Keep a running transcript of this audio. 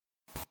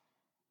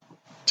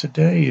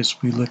Today,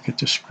 as we look at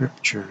the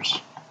scriptures,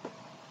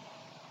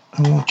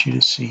 I want you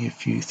to see a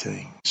few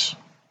things.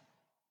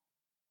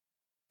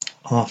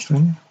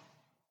 Often,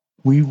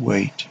 we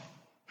wait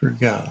for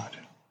God.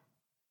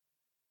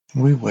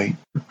 We wait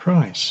for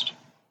Christ.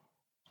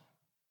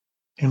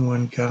 And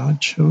when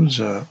God shows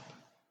up,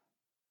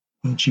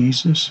 when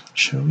Jesus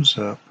shows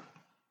up,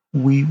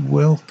 we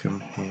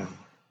welcome him.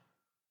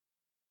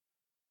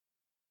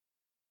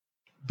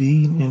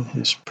 Being in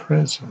his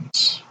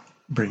presence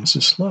brings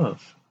us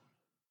love.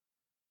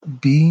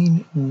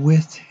 Being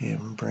with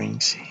him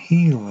brings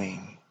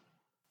healing.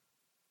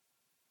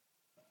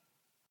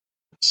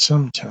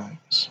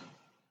 Sometimes,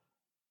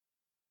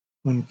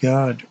 when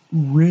God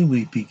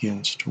really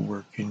begins to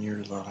work in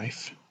your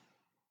life,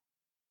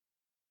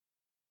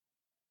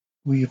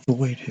 we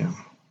avoid him.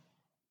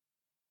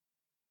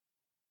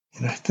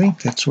 And I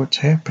think that's what's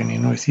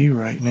happening with you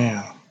right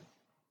now.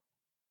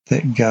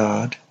 That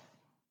God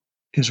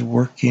is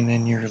working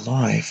in your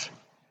life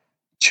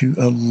to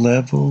a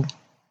level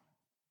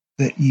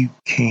that you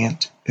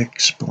can't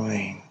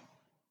explain.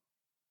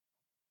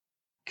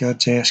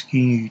 God's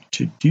asking you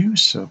to do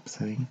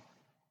something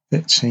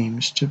that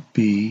seems to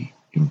be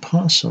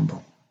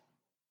impossible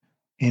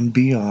and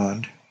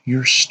beyond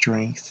your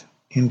strength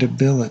and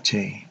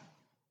ability.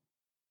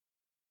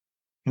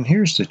 And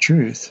here's the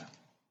truth.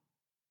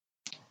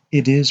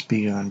 It is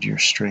beyond your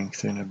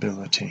strength and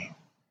ability.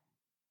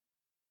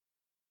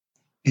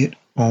 It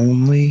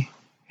only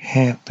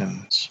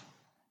happens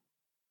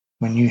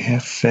when you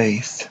have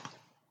faith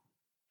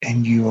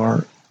and you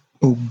are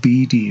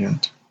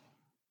obedient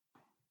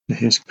to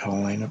his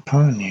calling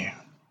upon you.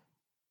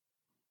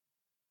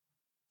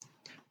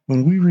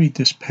 When we read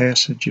this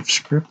passage of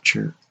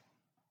Scripture,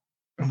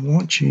 I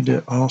want you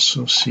to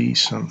also see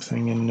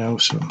something and know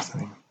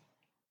something.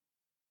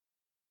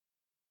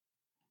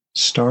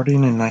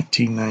 Starting in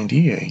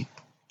 1998,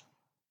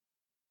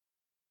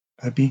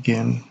 I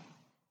began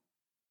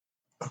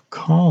a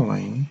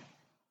calling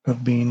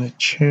of being a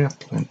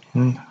chaplain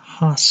in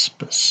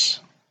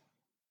hospice.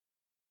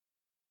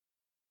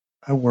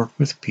 I work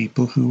with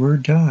people who are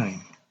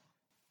dying.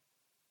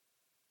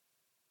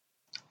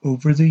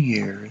 Over the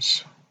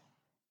years,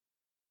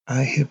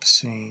 I have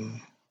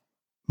seen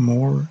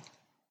more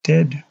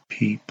dead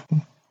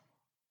people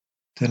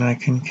than I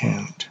can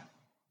count.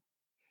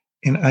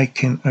 And I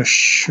can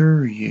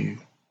assure you,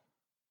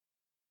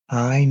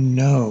 I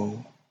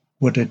know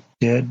what a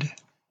dead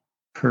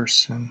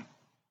person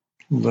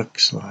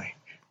looks like.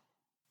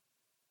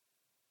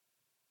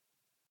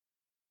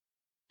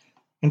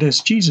 And as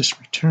Jesus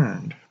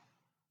returned,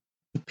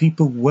 the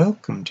people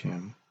welcomed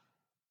him,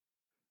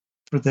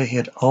 for they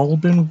had all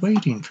been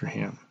waiting for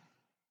him.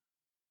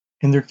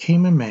 And there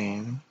came a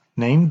man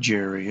named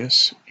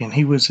Jairus, and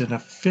he was an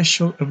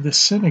official of the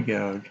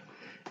synagogue,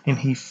 and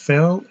he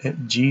fell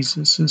at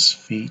Jesus'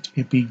 feet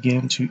and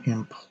began to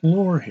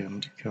implore him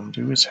to come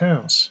to his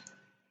house.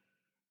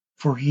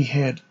 For he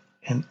had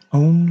an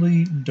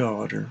only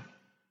daughter,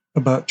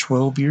 about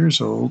 12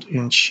 years old,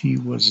 and she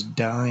was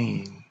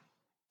dying.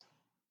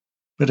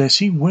 But as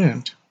he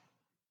went,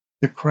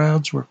 the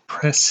crowds were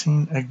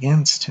pressing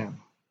against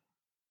him.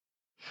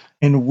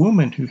 And a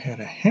woman who had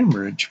a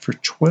hemorrhage for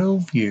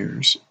 12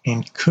 years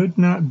and could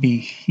not be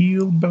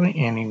healed by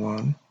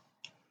anyone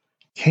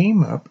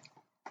came up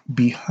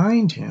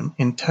behind him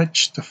and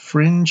touched the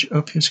fringe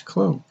of his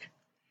cloak,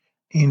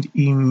 and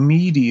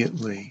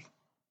immediately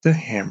the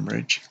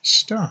hemorrhage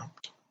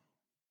stopped.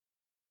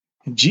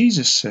 And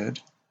Jesus said,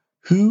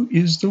 "Who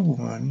is the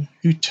one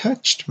who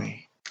touched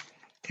me?"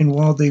 And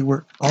while they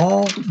were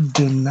all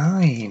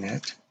denying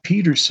it,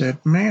 Peter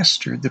said,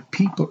 "Master, the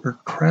people are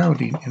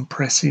crowding and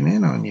pressing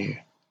in on you."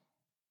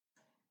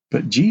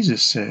 But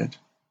Jesus said,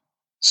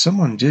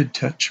 "Someone did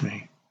touch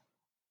me,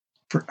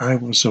 for I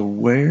was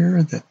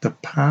aware that the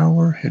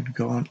power had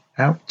gone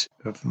out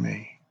of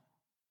me."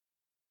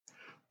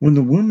 When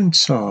the woman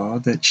saw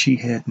that she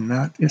had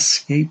not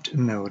escaped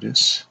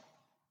notice,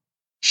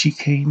 she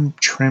came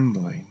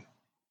trembling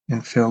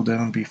and fell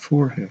down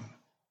before him,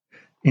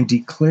 and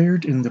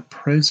declared in the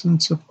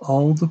presence of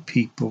all the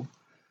people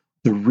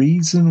the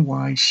reason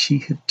why she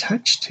had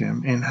touched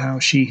him and how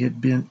she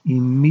had been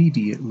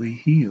immediately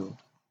healed.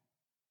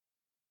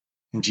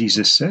 And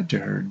Jesus said to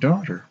her,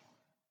 "Daughter,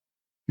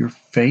 your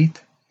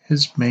faith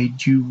has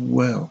made you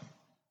well.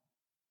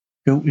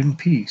 Go in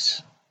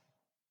peace."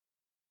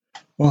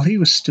 While he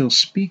was still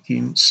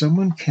speaking,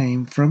 someone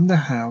came from the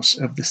house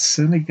of the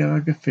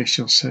synagogue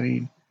official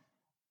saying,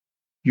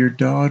 "Your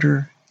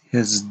daughter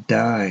has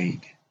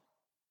died.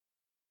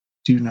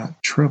 Do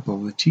not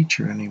trouble the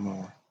teacher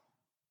anymore."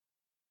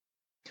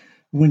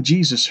 When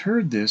Jesus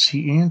heard this,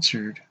 he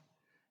answered,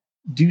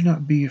 "Do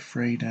not be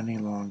afraid any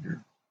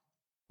longer.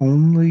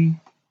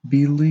 Only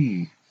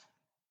believe,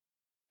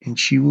 and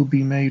she will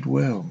be made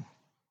well."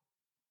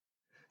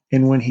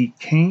 And when he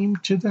came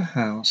to the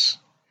house,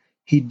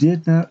 he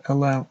did not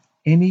allow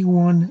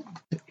anyone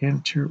to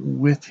enter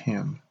with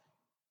him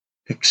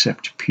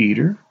except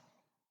Peter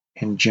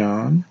and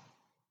John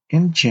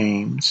and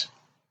James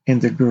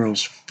and the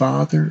girl's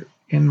father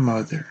and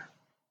mother.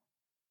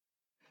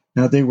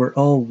 Now they were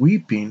all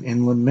weeping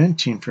and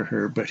lamenting for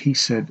her, but he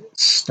said,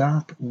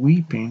 "Stop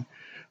weeping,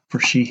 for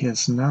she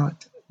has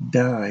not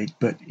died,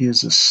 but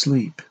is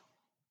asleep."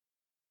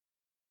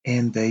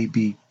 And they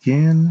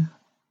began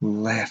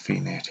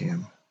laughing at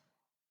him,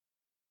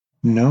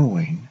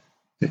 knowing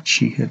that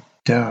she had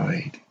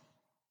died.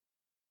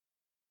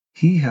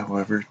 He,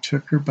 however,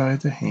 took her by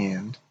the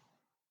hand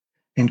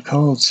and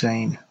called,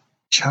 saying,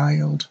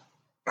 "Child,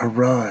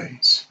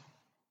 arise."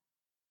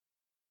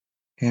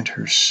 And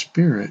her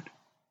spirit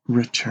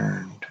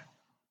returned.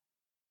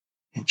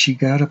 And she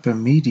got up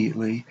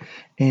immediately,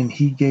 and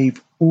he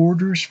gave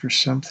orders for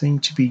something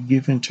to be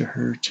given to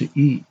her to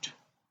eat.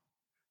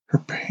 Her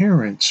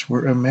parents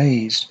were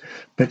amazed,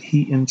 but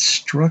he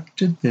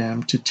instructed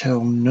them to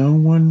tell no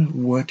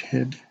one what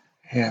had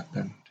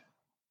happened.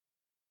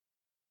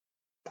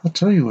 I'll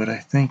tell you what I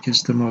think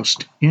is the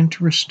most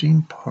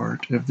interesting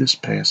part of this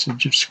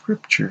passage of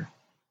Scripture.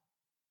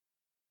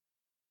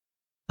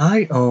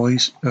 I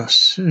always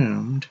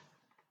assumed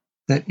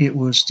that it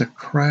was the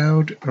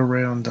crowd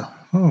around the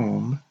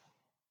home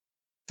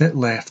that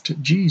laughed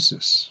at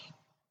Jesus.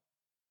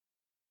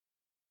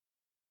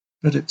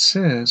 But it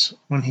says,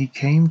 when he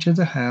came to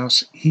the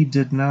house, he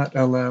did not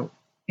allow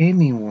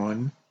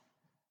anyone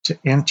to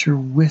enter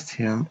with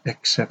him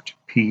except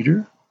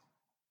Peter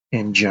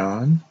and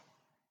John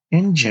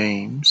and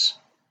James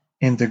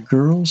and the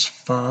girl's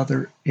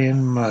father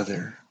and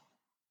mother.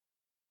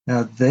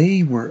 Now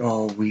they were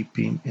all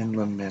weeping and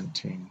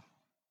lamenting.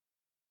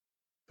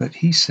 But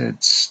he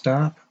said,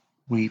 "Stop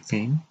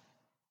weeping,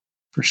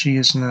 for she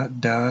has not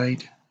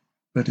died,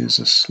 but is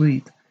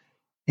asleep."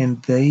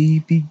 And they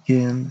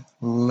began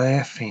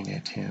laughing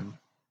at him,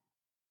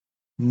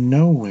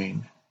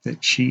 knowing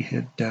that she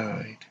had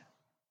died.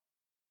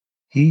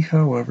 He,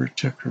 however,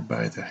 took her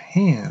by the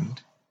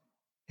hand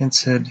and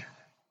said,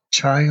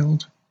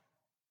 "Child,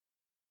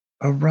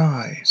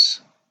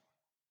 arise."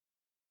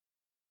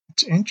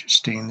 It's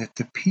interesting that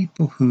the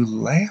people who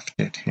laughed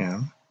at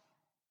him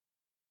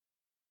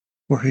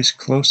were his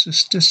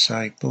closest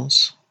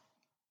disciples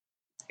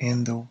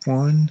and the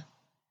one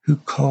who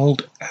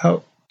called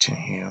out to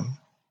him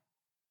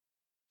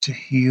to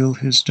heal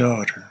his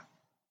daughter.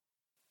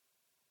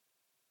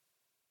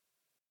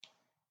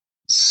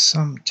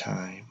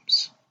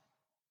 Sometimes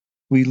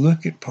we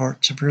look at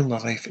parts of her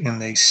life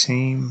and they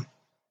seem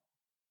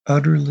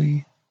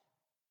utterly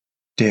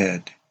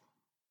dead,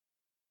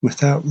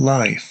 without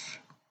life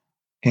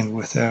and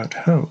without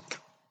hope.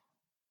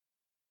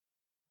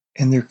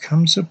 And there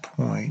comes a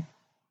point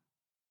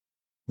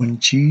when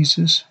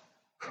Jesus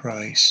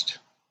Christ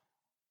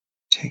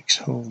takes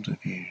hold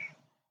of you.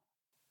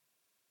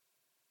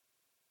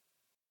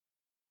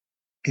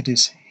 It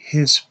is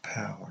his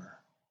power.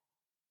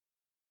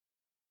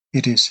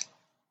 It is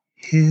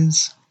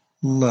his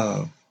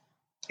love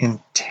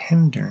and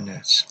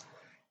tenderness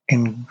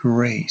and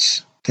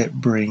grace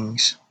that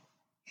brings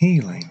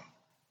healing.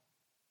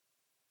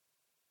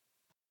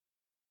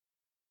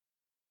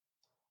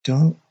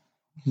 Don't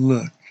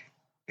look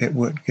at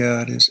what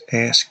God is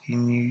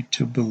asking you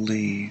to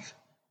believe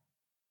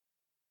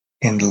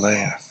and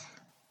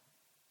laugh.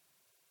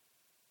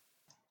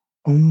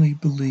 Only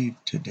believe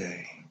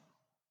today,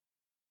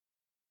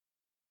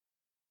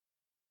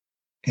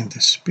 and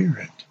the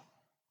Spirit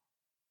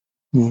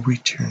will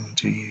return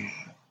to you.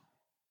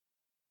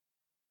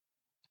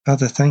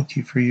 Father, thank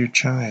you for your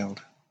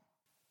child.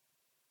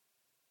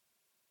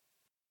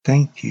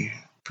 Thank you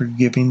for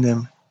giving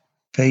them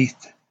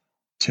faith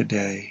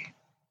today.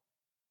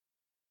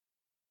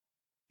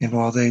 And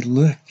while they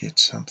look at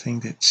something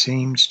that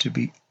seems to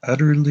be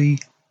utterly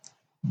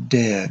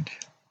dead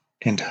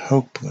and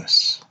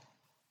hopeless,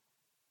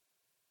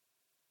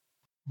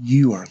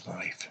 you are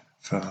life,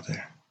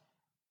 Father.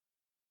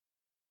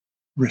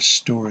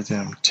 Restore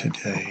them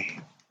today.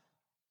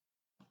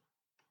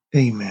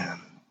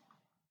 Amen.